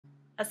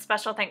A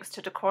special thanks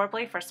to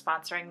Decorably for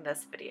sponsoring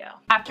this video.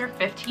 After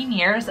 15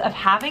 years of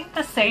having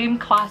the same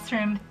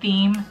classroom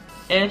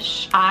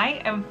theme-ish,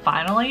 I am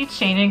finally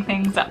changing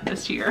things up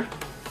this year.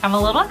 I'm a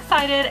little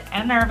excited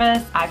and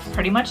nervous. I've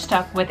pretty much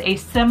stuck with a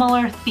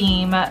similar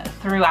theme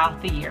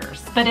throughout the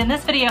years. But in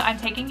this video, I'm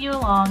taking you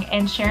along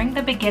and sharing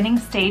the beginning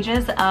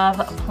stages of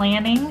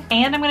planning,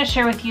 and I'm gonna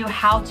share with you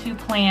how to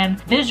plan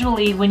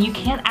visually when you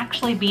can't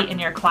actually be in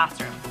your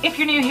classroom. If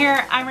you're new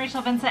here, I'm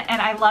Rachel Vincent,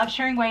 and I love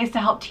sharing ways to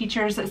help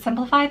teachers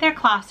simplify their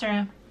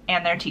classroom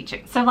and their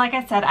teaching. So like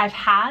I said, I've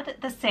had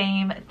the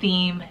same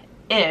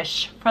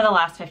theme-ish for the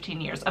last 15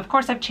 years. Of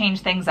course, I've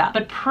changed things up,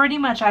 but pretty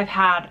much I've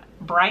had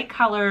bright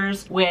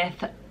colors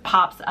with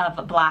pops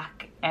of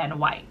black and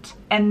white.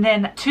 And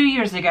then 2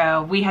 years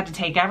ago, we had to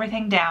take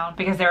everything down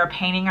because they were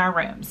painting our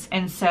rooms.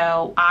 And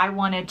so I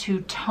wanted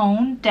to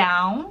tone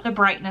down the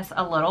brightness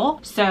a little.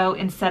 So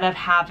instead of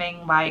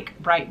having like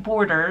bright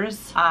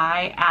borders,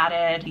 I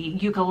added the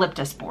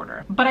eucalyptus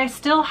border. But I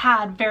still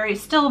had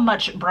still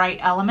much bright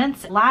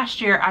elements.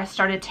 Last year, I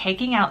started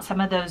taking out some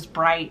of those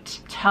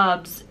bright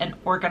tubs and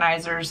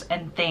organizers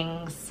and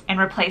things and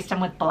replaced them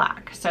with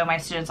black. So my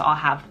students all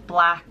have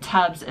black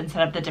tubs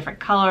instead of the different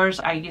colors.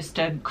 I used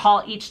to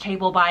call each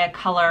table by a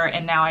color,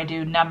 and now I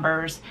do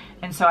numbers.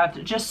 And so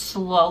I've just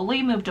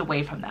slowly moved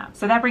away from that.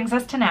 So that brings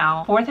us to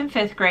now. 4th and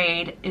 5th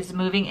grade is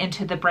moving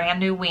into the brand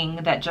new wing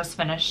that just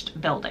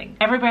finished building.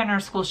 Everybody in our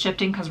school is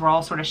shifting because we're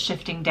all sort of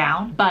shifting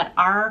down, but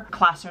our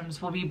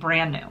classrooms will be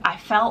brand new. I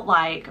felt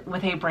like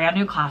with a brand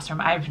new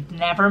classroom, I've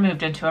never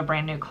moved into a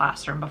brand new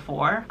classroom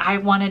before. I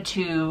wanted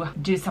to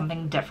do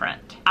something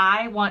different.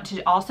 I want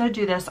to also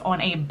do this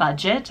on a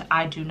budget.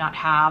 I do not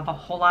have a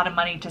whole lot of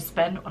money to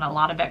spend on a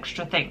lot of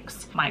extra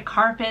things. My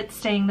carpet's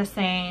staying the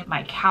same,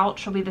 my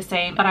couch will be the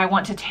same, but I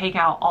want to take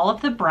out all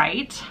of the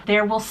bright.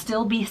 There will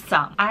still be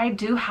some. I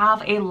do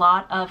have a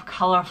lot of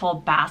colorful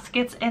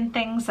baskets and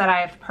things that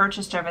I've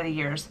purchased over the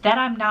years that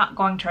I'm not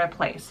going to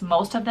replace.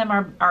 Most of them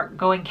are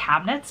going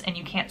cabinets and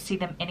you can't see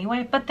them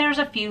anyway, but there's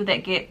a few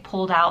that get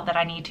pulled out that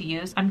I need to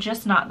use. I'm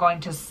just not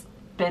going to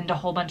spend a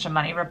whole bunch of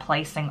money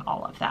replacing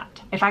all of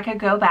that. If I could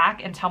go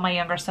back and tell my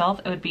younger self,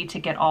 it would be to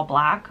get all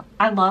black.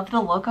 I love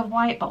the look of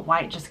white, but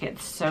white just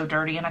gets so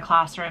dirty in a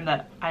classroom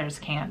that I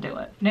just can't do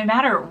it. No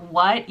matter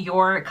what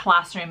your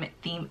classroom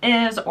theme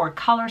is or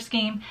color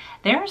scheme,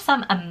 there are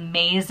some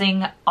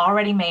amazing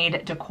already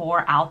made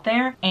decor out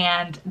there,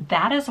 and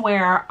that is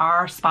where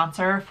our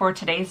sponsor for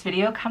today's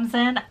video comes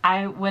in.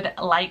 I would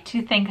like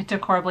to thank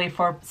Decorably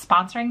for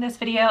sponsoring this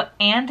video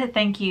and to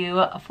thank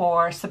you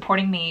for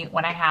supporting me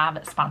when I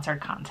have sponsored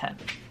content.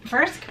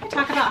 First, can we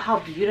talk about how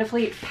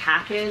beautifully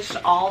packaged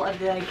all of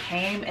them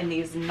came in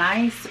these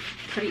nice,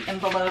 pretty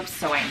envelopes,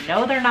 so I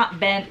know they're not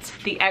bent.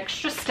 The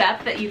extra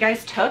step that you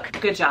guys took,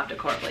 good job,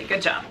 Decorably,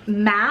 good job.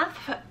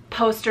 Math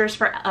posters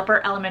for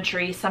upper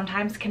elementary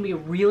sometimes can be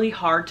really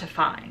hard to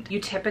find. You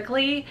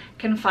typically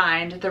can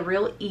find the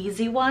real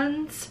easy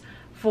ones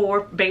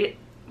for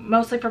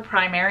mostly for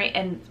primary,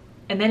 and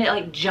then it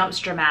like jumps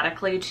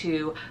dramatically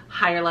to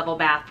higher level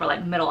math for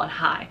like middle and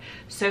high.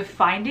 So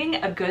finding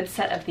a good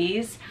set of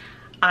these,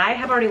 I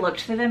have already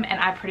looked through them and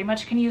I pretty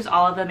much can use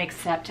all of them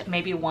except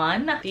maybe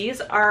one.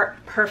 These are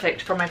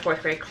perfect for my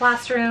 4th grade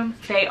classroom.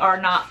 They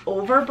are not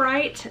over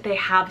bright. They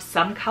have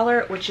some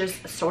color, which is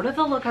sort of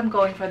the look I'm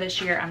going for this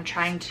year. I'm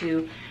trying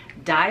to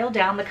dial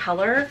down the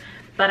color,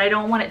 but I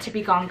don't want it to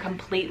be gone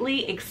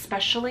completely,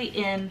 especially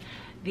in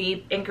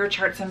the anchor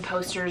charts and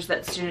posters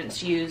that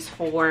students use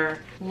for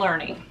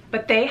learning.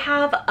 But they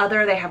have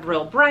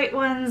real bright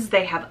ones,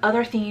 they have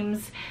other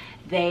themes,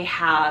 they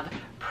have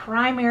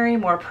primary,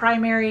 more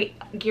primary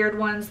geared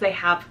ones, they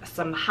have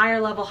some higher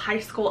level, high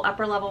school,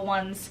 upper level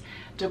ones.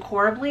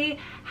 Decorably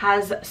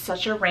has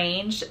such a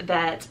range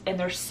that, and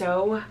they're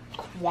so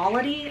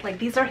quality, like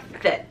these are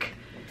thick,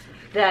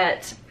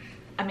 that,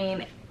 I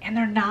mean, and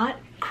they're not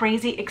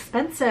crazy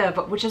expensive,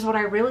 which is what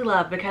I really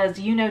love because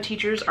you know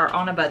teachers are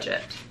on a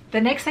budget. The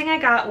next thing I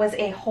got was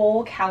a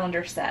whole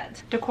calendar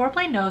set.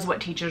 Decorably knows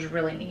what teachers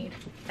really need.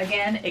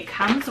 Again, it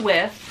comes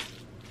with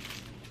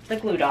the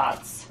glue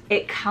dots.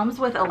 It comes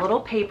with a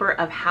little paper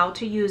of how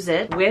to use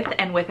it with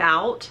and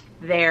without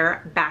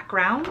their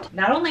background.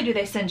 Not only do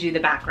they send you the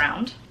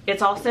background,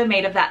 it's also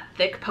made of that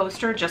thick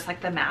poster, just like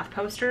the math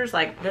posters.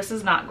 Like, this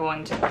is not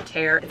going to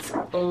tear. It's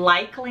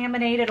like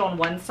laminated on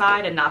one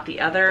side and not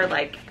the other.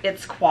 Like,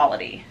 it's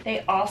quality.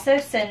 They also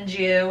send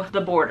you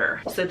the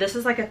border. So this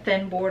is like a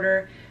thin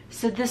border.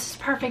 So this is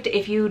perfect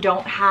if you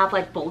don't have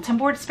like bulletin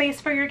board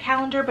space for your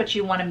calendar, but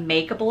you want to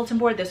make a bulletin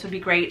board. This would be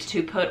great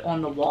to put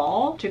on the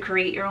wall to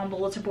create your own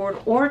bulletin board,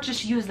 or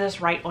just use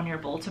this right on your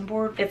bulletin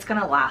board. It's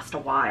gonna last a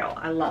while.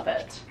 I love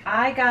it.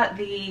 I got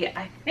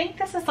I think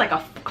this is like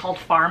called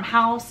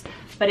Farmhouse,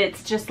 but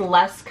it's just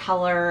less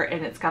color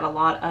and it's got a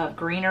lot of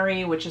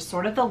greenery, which is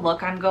sort of the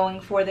look I'm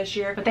going for this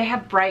year. But they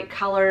have bright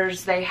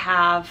colors, they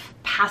have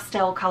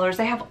pastel colors,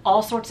 they have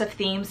all sorts of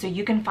themes, so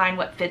you can find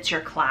what fits your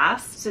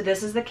class. So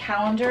this is the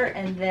calendar calendar,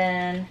 and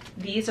then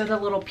these are the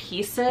little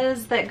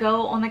pieces that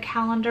go on the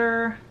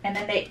calendar. And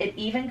then it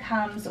even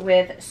comes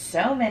with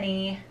so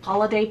many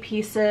holiday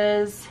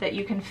pieces that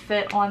you can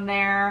fit on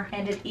there.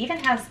 And it even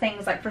has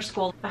things like for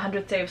school, the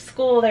 100th day of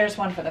school, there's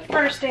one for the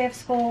first day of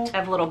school. I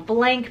have little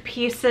blank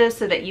pieces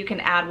so that you can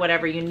add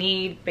whatever you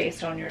need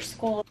based on your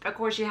school. Of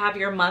course, you have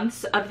your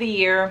months of the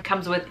year,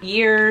 comes with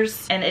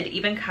years, and it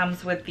even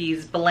comes with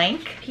these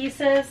blank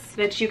pieces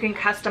that you can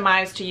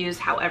customize to use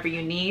however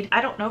you need.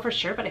 I don't know for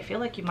sure, but I feel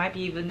like you might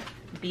even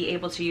be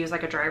able to use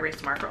like a dry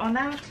erase marker on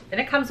that. Then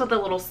it comes with a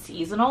little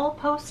seasonal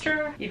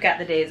poster. You've got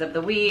the days of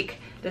the week.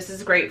 This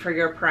is great for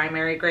your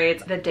primary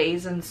grades. The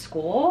days in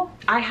school.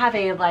 I have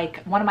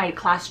one of my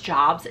class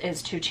jobs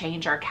is to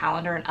change our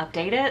calendar and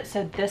update it.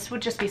 So this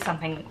would just be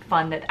something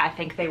fun that I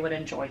think they would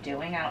enjoy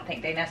doing. I don't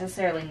think they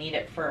necessarily need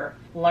it for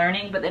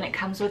learning, but then it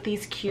comes with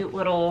these cute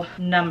little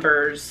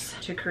numbers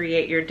to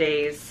create your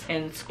days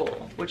in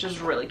school, which is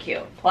really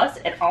cute. Plus,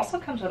 it also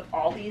comes with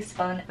all these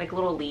fun like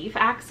little leaf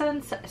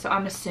accents. So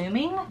I'm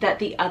assuming that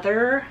the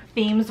other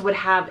themes would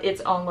have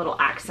its own little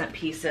accent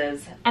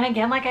pieces. And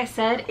again, like I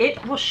said,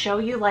 it will show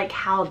you like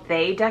how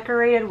they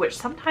decorated, which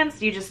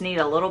sometimes you just need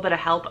a little bit of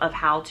help of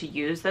how to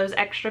use those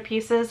extra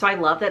pieces. So I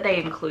love that they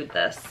include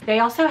this. They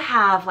also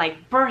have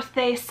like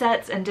birthday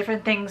sets and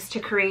different things to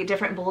create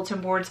different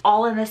bulletin boards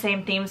all in the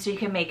same theme so you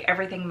can make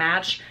everything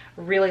match.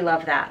 Really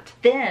love that.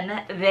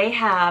 Then they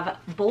have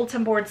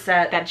bulletin board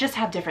set that just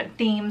have different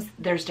themes.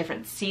 There's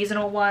different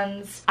seasonal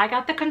ones. I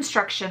got the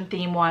construction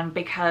theme one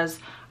because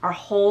our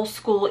whole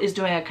school is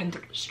doing a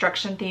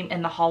construction theme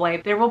in the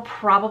hallway. There will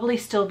probably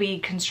still be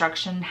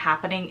construction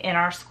happening in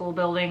our school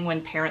building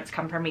when parents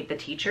come to meet the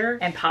teacher,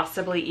 and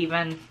possibly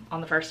even on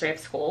the first day of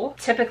school.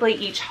 Typically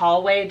each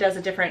hallway does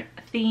a different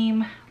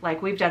theme.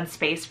 Like we've done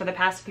space for the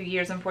past few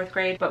years in 4th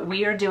grade, but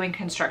we are doing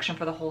construction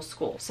for the whole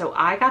school. So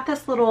I got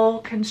this little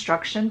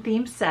construction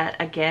theme set.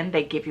 Again,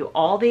 they give you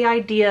all the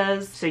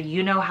ideas so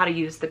you know how to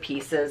use the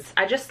pieces.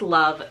 I just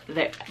love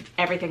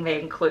everything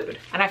they include.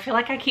 And I feel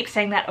like I keep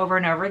saying that over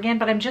and over again,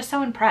 but I'm just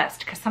so impressed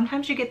because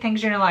sometimes you get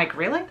things and you're like,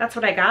 really? That's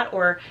what I got?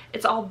 Or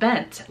it's all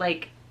bent.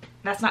 Like,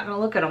 that's not gonna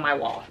look good on my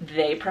wall.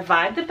 They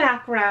provide the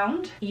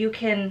background. You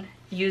can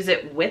use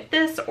it with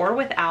this or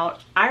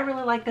without. I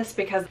really like this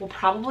because we'll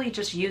probably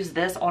just use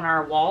this on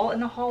our wall in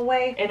the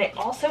hallway. And it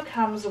also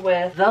comes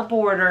with the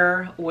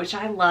border, which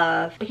I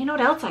love. But you know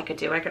what else I could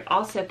do? I could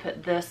also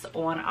put this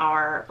on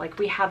our, like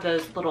we have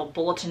those little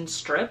bulletin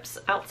strips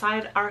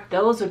outside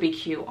those would be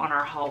cute on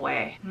our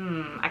hallway.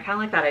 I kind of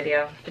like that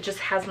idea. It just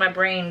has my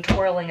brain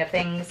twirling of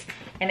things,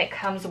 and it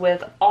comes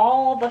with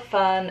all the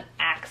fun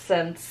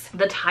accents.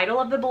 The title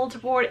of the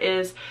bulletin board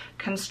is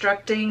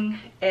Constructing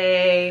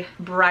a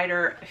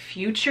Brighter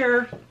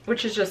Future,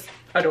 which is just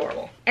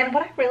adorable. And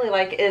what I really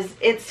like is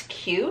it's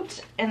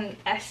cute, and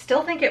I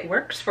still think it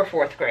works for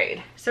 4th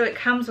grade. So it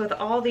comes with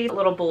all these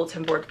little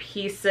bulletin board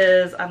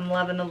pieces. I'm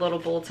loving the little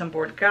bulletin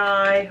board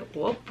guy.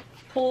 Whoop.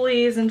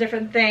 Pulleys and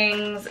different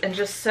things, and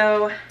just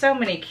so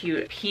many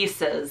cute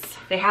pieces.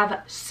 They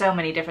have so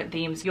many different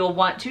themes. You'll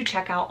want to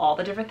check out all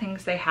the different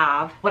things they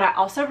have. What I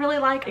also really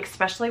like,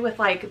 especially with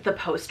like the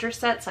poster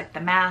sets, like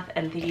the math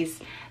and these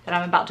that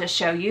I'm about to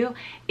show you,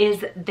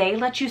 is they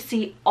let you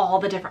see all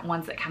the different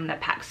ones that come in the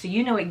pack, so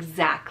you know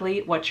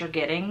exactly what you're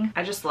getting.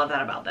 I just love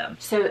that about them.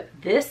 So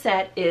this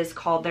set is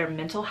called their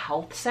mental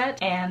health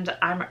set, and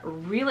I'm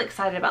really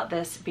excited about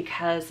this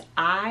because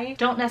I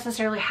don't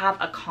necessarily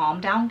have a calm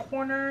down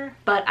corner,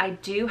 but I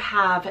do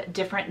have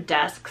different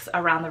desks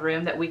around the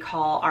room that we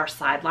call our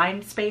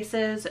sideline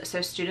spaces.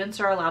 So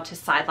students are allowed to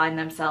sideline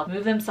themselves,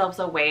 move themselves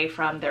away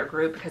from their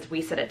group because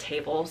we sit at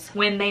tables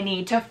when they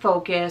need to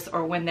focus,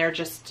 or when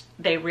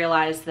they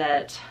realize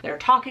that they're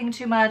talking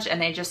too much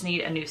and they just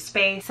need a new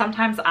space.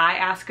 Sometimes I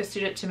ask a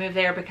student to move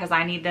there because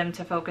I need them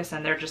to focus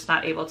and they're just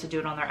not able to do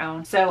it on their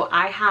own. So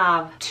I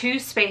have 2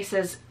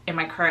 spaces in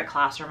my current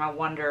classroom.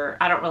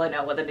 I don't really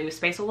know what the new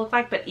space will look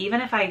like, but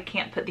even if I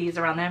can't put these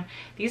around them,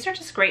 these are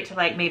just great to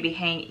like maybe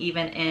hang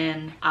even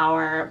in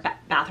our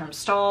bathroom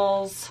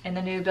stalls in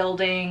the new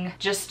building.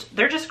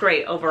 They're just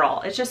great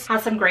overall. It just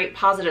has some great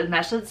positive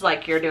messages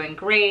like you're doing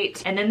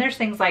great. And then there's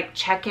things like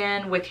check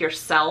in with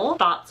yourself.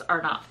 Thoughts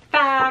are not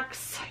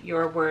facts.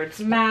 Your words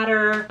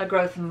matter. A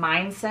growth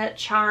mindset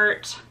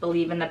chart.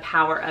 Believe in the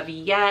power of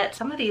yet.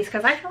 Some of these,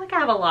 because I feel like I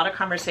have a lot of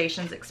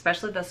conversations,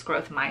 especially this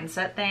growth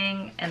mindset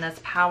thing and this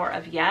power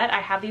of yet.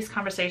 I have these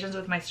conversations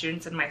with my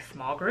students in my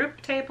small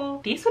group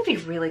table. These would be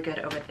really good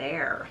over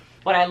there.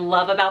 What I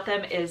love about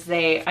them is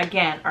they,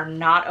 again, are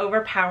not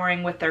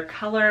overpowering with their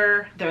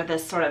color. They're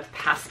this sort of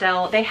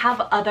pastel. They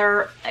have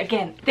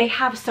they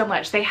have so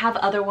much. They have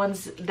other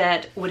ones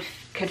that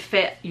could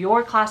fit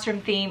your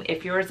classroom theme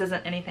if yours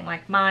isn't anything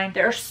like mine.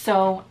 There are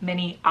so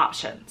many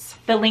options.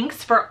 The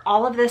links for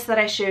all of this that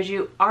I showed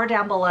you are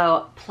down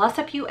below, plus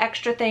a few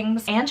extra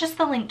things, and just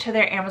the link to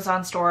their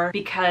Amazon store,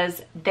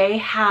 because they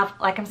have,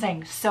 like I'm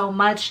saying, so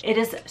much. It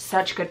is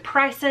such good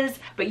prices,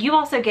 but you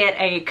also get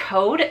a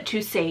code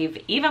to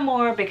save even more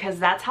more because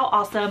that's how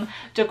awesome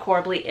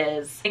Decorably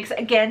is. Thanks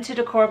again to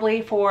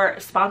Decorably for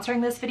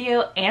sponsoring this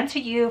video and to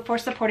you for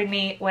supporting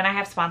me when I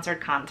have sponsored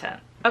content.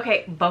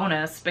 Okay,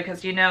 bonus,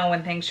 because you know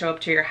when things show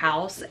up to your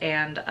house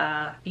and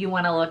you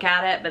want to look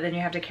at it, but then you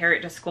have to carry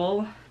it to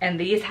school. And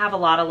these have a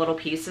lot of little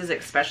pieces,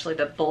 especially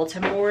the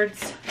bulletin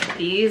boards.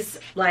 These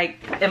like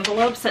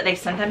envelopes that they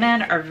sent them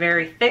in are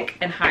very thick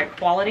and high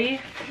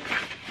quality.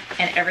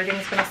 And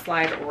everything's gonna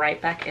slide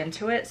right back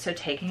into it. So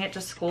taking it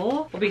to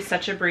school will be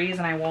such a breeze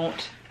and I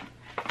won't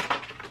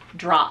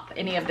drop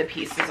any of the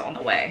pieces on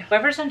the way.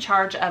 Whoever's in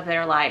charge of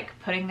their like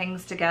putting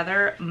things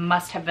together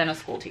must have been a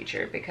school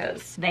teacher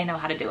because they know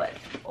how to do it.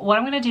 What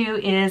I'm gonna do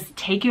is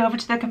take you over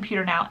to the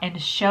computer now and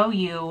show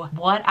you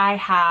what I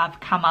have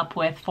come up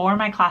with for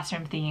my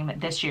classroom theme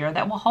this year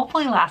that will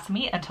hopefully last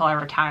me until I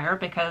retire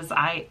because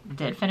I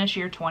did finish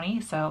year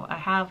 20, so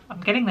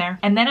I'm getting there.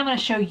 And then I'm gonna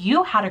show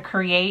you how to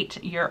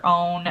create your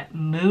own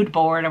mood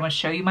board. I'm gonna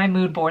show you my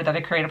mood board that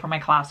I created for my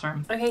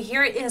classroom. Okay,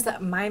 here is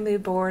my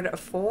mood board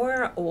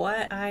for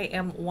what I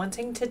am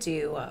wanting to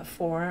do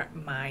for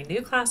my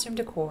new classroom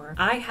decor.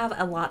 I have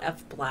a lot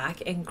of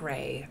black and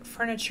gray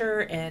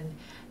furniture, and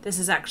this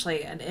is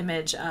actually an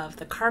image of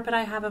the carpet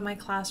I have in my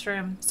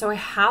classroom. So I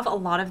have a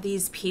lot of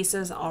these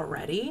pieces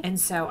already, and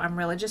so I'm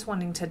really just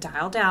wanting to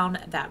dial down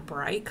that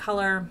bright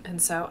color.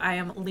 And so I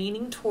am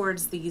leaning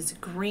towards these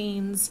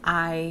greens.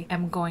 I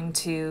am going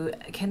to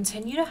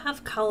continue to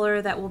have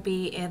color that will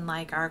be in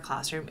like our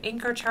classroom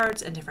anchor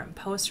charts and different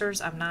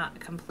posters. I'm not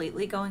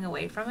completely going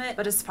away from it,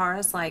 but as far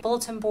as like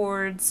bulletin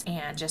boards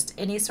and just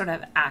any sort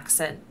of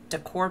accent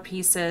decor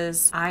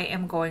pieces, I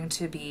am going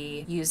to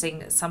be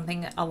using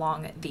something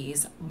along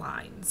these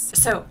lines.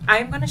 So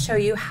I'm going to show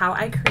you how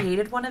I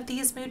created one of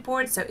these mood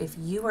boards. So if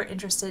you are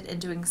interested in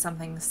doing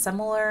something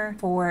similar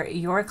for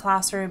your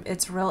classroom,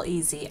 it's real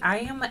easy. I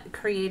am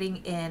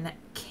creating in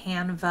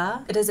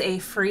Canva. It is a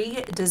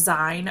free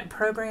design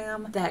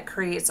program that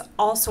creates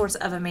all sorts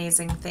of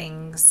amazing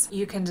things.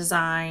 You can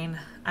design,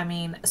 I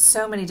mean,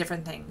 so many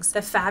different things.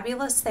 The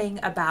fabulous thing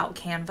about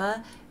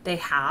Canva, they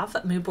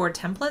have mood board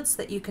templates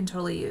that you can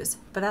totally use,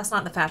 but that's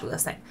not the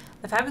fabulous thing.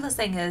 The fabulous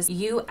thing is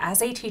you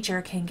as a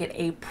teacher can get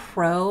a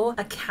pro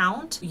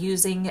account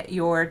using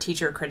your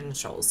teacher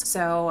credentials.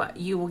 So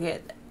you will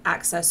get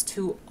access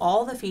to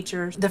all the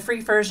features. The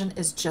free version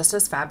is just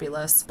as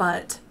fabulous,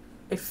 but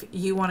if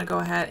you want to go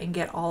ahead and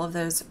get all of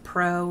those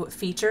pro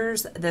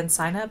features, then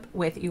sign up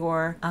with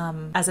your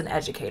as an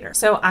educator.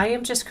 So I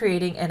am just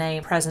creating in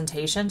a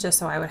presentation just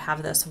so I would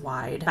have this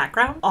wide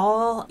background.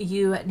 All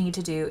you need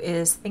to do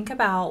is think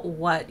about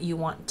what you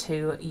want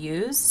to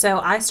use. So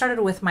I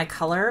started with my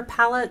color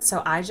palette.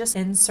 So I just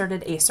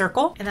inserted a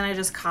circle and then I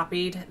just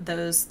copied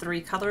those 3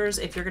 colors.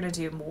 If you're going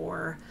to do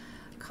more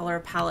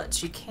color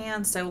palettes, you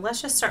can. So let's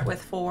just start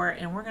with 4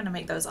 and we're going to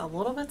make those a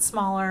little bit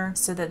smaller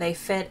so that they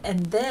fit.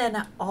 And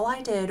then all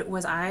I did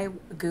was I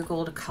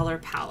Googled color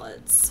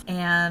palettes,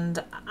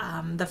 and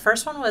the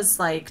first one was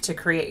like to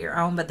create your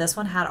own, but this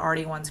one had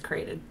already ones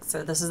created.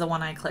 So this is the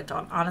one I clicked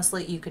on.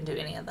 Honestly, you can do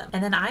any of them.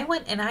 And then I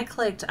went and I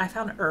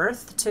found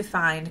earth to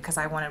find because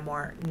I wanted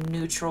more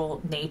neutral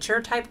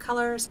nature type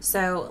colors.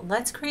 So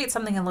let's create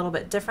something a little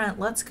bit different.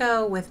 Let's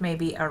go with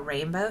maybe a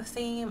rainbow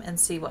theme and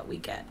see what we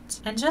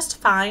get. And just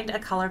find a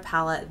color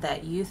palette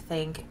that you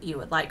think you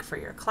would like for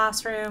your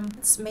classroom.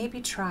 Let's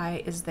maybe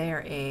try, is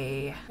there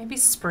maybe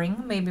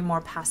spring, maybe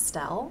more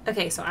pastel?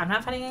 Okay, so I'm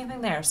not finding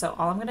anything there. So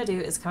all I'm gonna do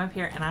is come up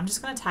here and I'm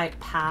just gonna type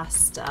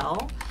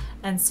pastel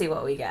and see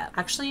what we get.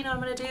 Actually, you know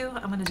what I'm gonna do?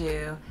 I'm gonna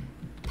do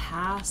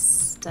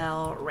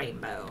pastel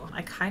rainbow.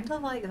 I kind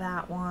of like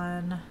that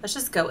one. Let's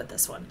just go with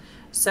this one.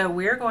 So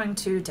we're going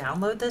to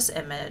download this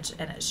image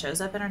and it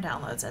shows up in our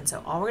downloads. And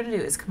so all we're gonna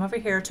do is come over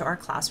here to our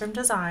classroom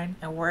design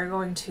and we're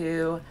going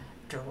to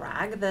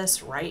drag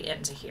this right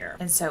into here.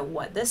 And so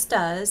what this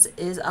does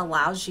is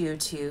allows you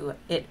to,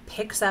 it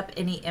picks up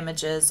any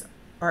images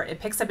or it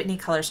picks up any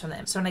colors from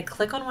them. So when I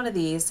click on one of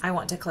these, I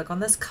want to click on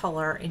this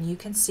color and you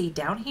can see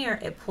down here,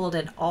 it pulled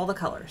in all the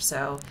colors.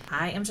 So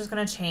I am just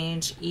gonna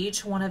change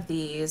each one of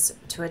these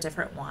to a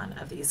different one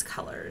of these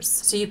colors.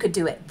 So you could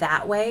do it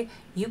that way.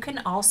 You can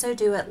also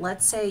do it,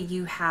 let's say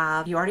you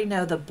already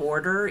know the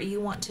border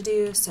you want to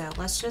do. So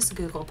let's just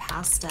Google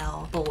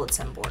pastel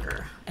bulletin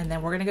border. And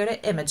then we're gonna go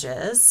to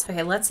images.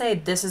 Okay, let's say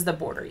this is the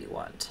border you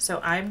want. So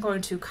I'm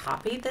going to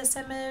copy this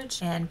image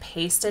and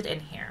paste it in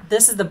here.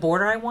 This is the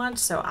border I want.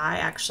 So I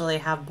actually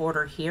have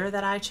border here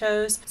that I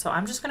chose. So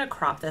I'm just gonna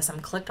crop this.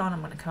 I'm clicked on,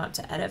 I'm gonna come up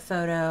to edit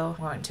photo.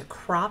 I'm going to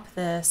crop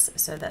this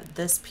so that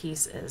this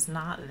piece is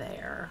not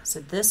there.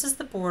 So this is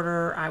the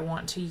border I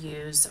want to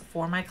use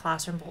for my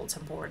classroom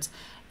bulletin boards.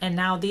 And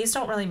now these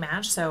don't really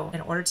match, so in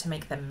order to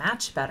make them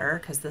match better,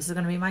 because this is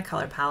going to be my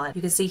color palette,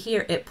 you can see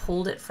here it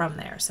pulled it from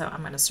there. So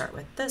I'm going to start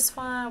with this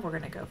one. We're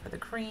going to go for the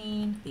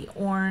green, the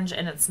orange,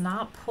 and it's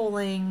not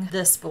pulling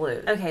this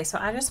blue. Okay, so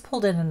I just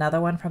pulled in another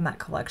one from that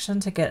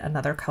collection to get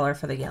another color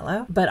for the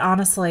yellow. But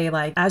honestly,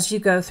 like as you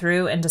go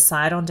through and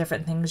decide on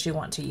different things you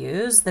want to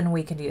use, then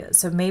we can do it.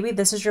 So maybe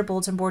this is your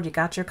bulletin board, you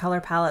got your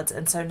color palettes,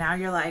 and so now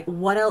you're like,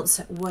 what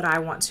else would I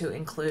want to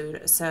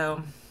include?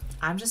 So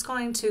I'm just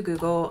going to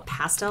Google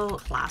pastel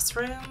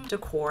classroom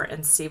decor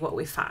and see what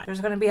we find. There's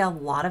going to be a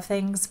lot of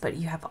things, but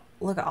you have,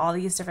 look at all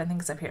these different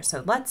things up here.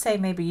 So let's say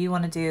maybe you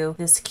want to do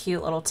this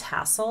cute little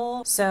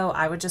tassel. So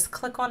I would just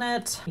click on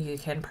it. You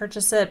can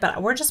purchase it,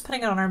 but we're just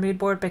putting it on our mood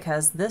board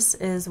because this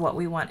is what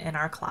we want in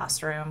our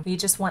classroom. We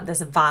just want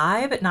this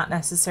vibe, not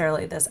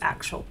necessarily this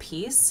actual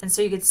piece. And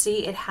so you can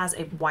see it has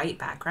a white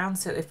background.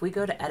 So if we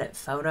go to edit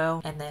photo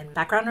and then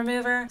background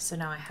remover, so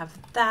now I have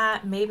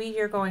that. Maybe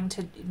you're going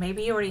to,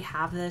 maybe you already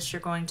have this. You're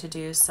going to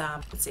do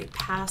some, let's see,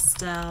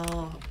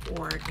 pastel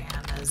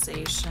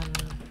organization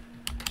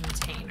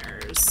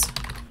containers.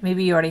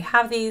 Maybe you already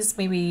have these.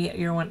 Maybe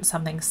you want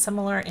something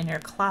similar in your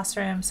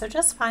classroom. So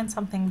just find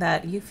something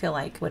that you feel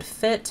like would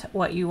fit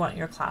what you want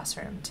your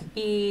classroom to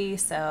be.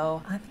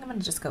 So I think I'm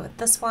gonna just go with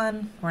this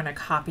one. We're gonna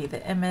copy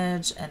the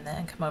image and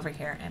then come over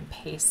here and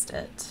paste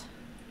it.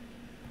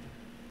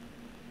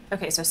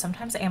 Okay, so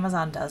sometimes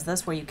Amazon does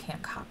this where you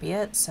can't copy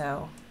it.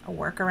 So a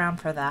workaround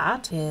for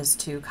that is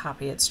to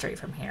copy it straight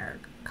from here.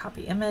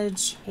 Copy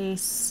image,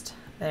 paste,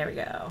 there we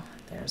go.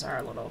 There's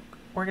our little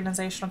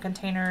organizational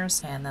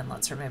containers. And then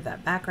let's remove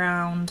that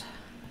background.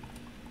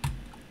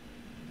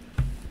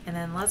 And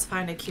then let's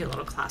find a cute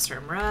little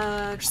classroom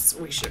rug.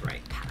 We should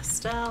write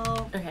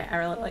pastel. Okay, I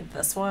really like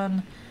this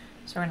one.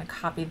 So we're gonna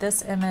copy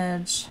this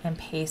image and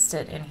paste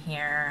it in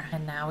here.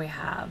 And now we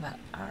have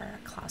our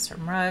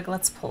classroom rug.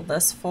 Let's pull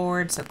this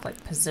forward. So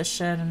click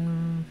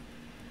position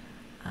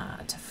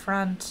to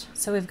front.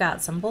 So we've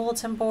got some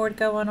bulletin board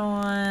going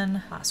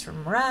on,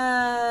 classroom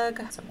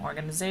rug, some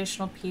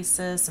organizational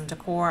pieces, some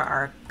decor,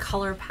 our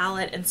color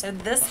palette. And so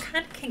this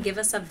kind of can give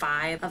us a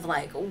vibe of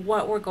like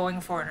what we're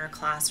going for in our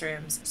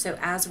classrooms. So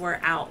as we're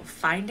out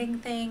finding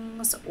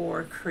things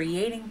or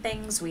creating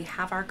things, we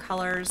have our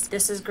colors.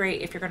 This is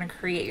great if you're going to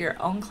create your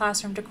own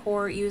classroom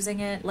decor using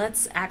it.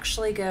 Let's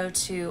actually go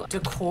to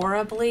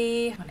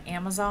Decorably on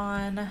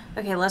Amazon.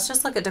 Okay, let's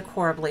just look at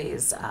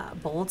Decorably's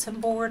bulletin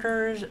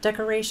borders,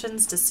 decorations,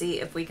 to see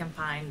if we can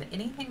find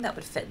anything that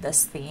would fit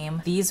this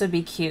theme. These would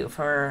be cute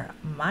for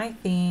my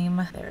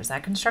theme. There's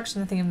that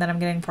construction theme that I'm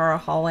getting for our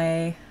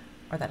hallway,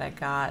 or that I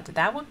got.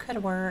 That one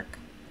could work.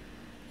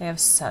 They have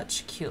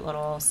such cute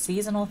little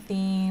seasonal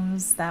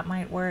themes. That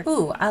might work.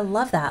 Ooh, I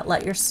love that.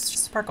 Let your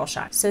sparkle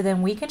shine. So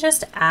then we can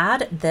just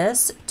add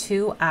this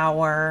to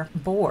our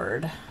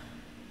board.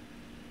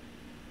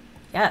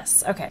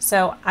 Yes, okay.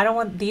 So I don't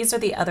want, these are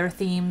the other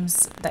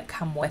themes that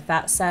come with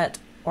that set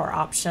or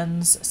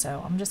options.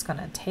 So I'm just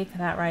gonna take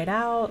that right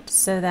out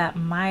so that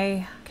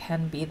my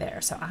can be there.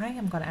 So I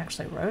am gonna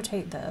actually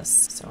rotate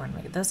this. So we're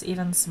gonna make this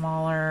even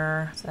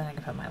smaller. So then I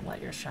can put my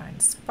let your shine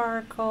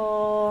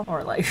sparkle,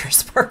 or let your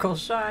sparkle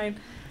shine.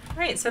 All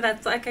right, so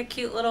that's like a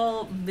cute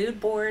little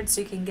mood board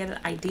so you can get an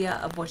idea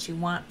of what you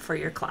want for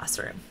your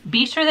classroom.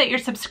 Be sure that you're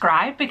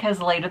subscribed because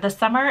later this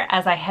summer,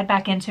 as I head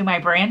back into my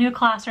brand new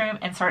classroom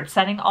and start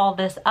setting all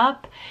this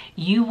up,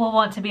 you will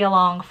want to be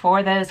along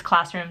for those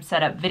classroom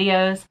setup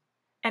videos.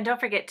 And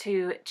don't forget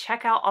to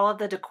check out all of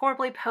the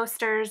Decorably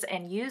posters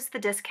and use the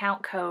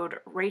discount code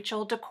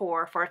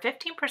RachelDecor for a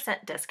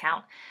 15%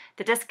 discount.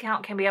 The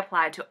discount can be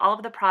applied to all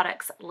of the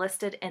products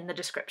listed in the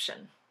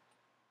description.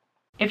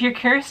 If you're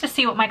curious to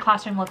see what my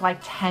classroom looked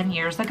like 10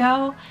 years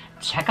ago,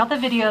 check out the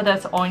video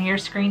that's on your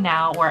screen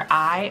now where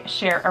I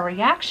share a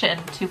reaction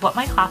to what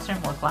my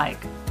classroom looked like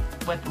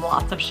with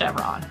lots of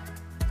chevron.